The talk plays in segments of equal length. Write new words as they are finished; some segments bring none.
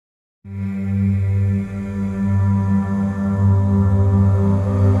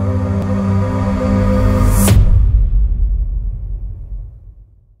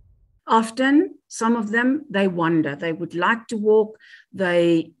often, some of them, they wander. They would like to walk.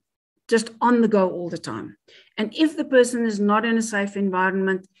 They just on the go all the time. And if the person is not in a safe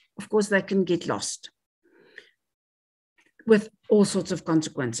environment, of course, they can get lost with all sorts of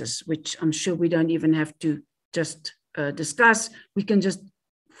consequences, which I'm sure we don't even have to just discuss. We can just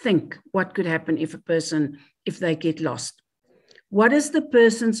think what could happen if they get lost. What is the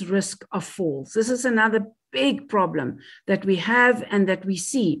person's risk of falls? This is another big problem that we have and that we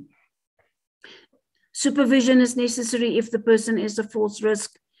see. Supervision is necessary if the person is a falls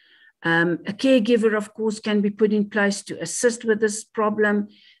risk. A caregiver, of course, can be put in place to assist with this problem.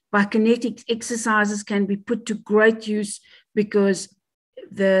 Biokinetic exercises can be put to great use because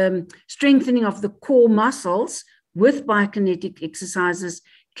the strengthening of the core muscles with biokinetic exercises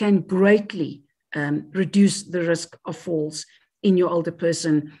can greatly reduce the risk of falls in your older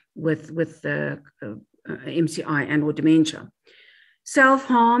person with MCI and or dementia.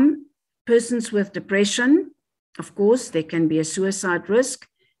 Self-harm, persons with depression, of course, there can be a suicide risk.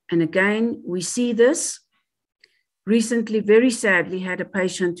 And again, we see this. Recently, very sadly, had a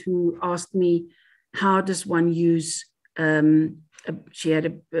patient who asked me, how does one use, husband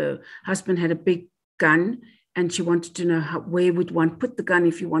had a big gun, and she wanted to know where would one put the gun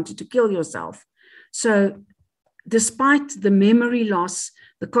if you wanted to kill yourself. So despite the memory loss,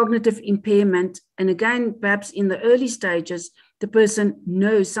 the cognitive impairment, and again, perhaps in the early stages, the person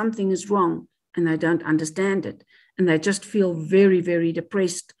knows something is wrong and they don't understand it. And they just feel very, very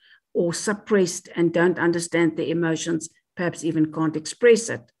depressed or suppressed and don't understand their emotions, perhaps even can't express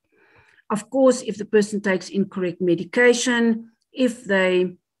it. Of course, if the person takes incorrect medication, if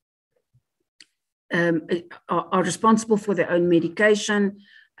they are responsible for their own medication,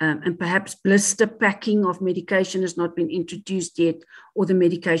 and perhaps blister packing of medication has not been introduced yet, or the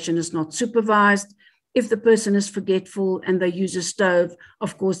medication is not supervised. If the person is forgetful and they use a stove,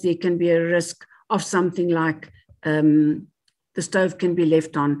 of course, there can be a risk of something like the stove can be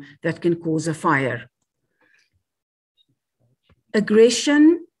left on that can cause a fire.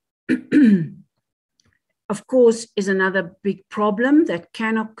 Aggression, of course, is another big problem that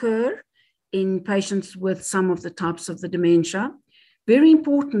can occur in patients with some of the types of the dementia. Very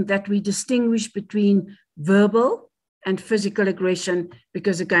important that we distinguish between verbal and physical aggression,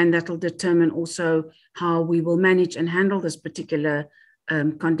 because again, that will determine also how we will manage and handle this particular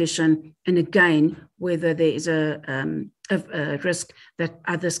condition. And again, whether there is a risk that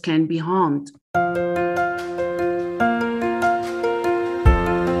others can be harmed.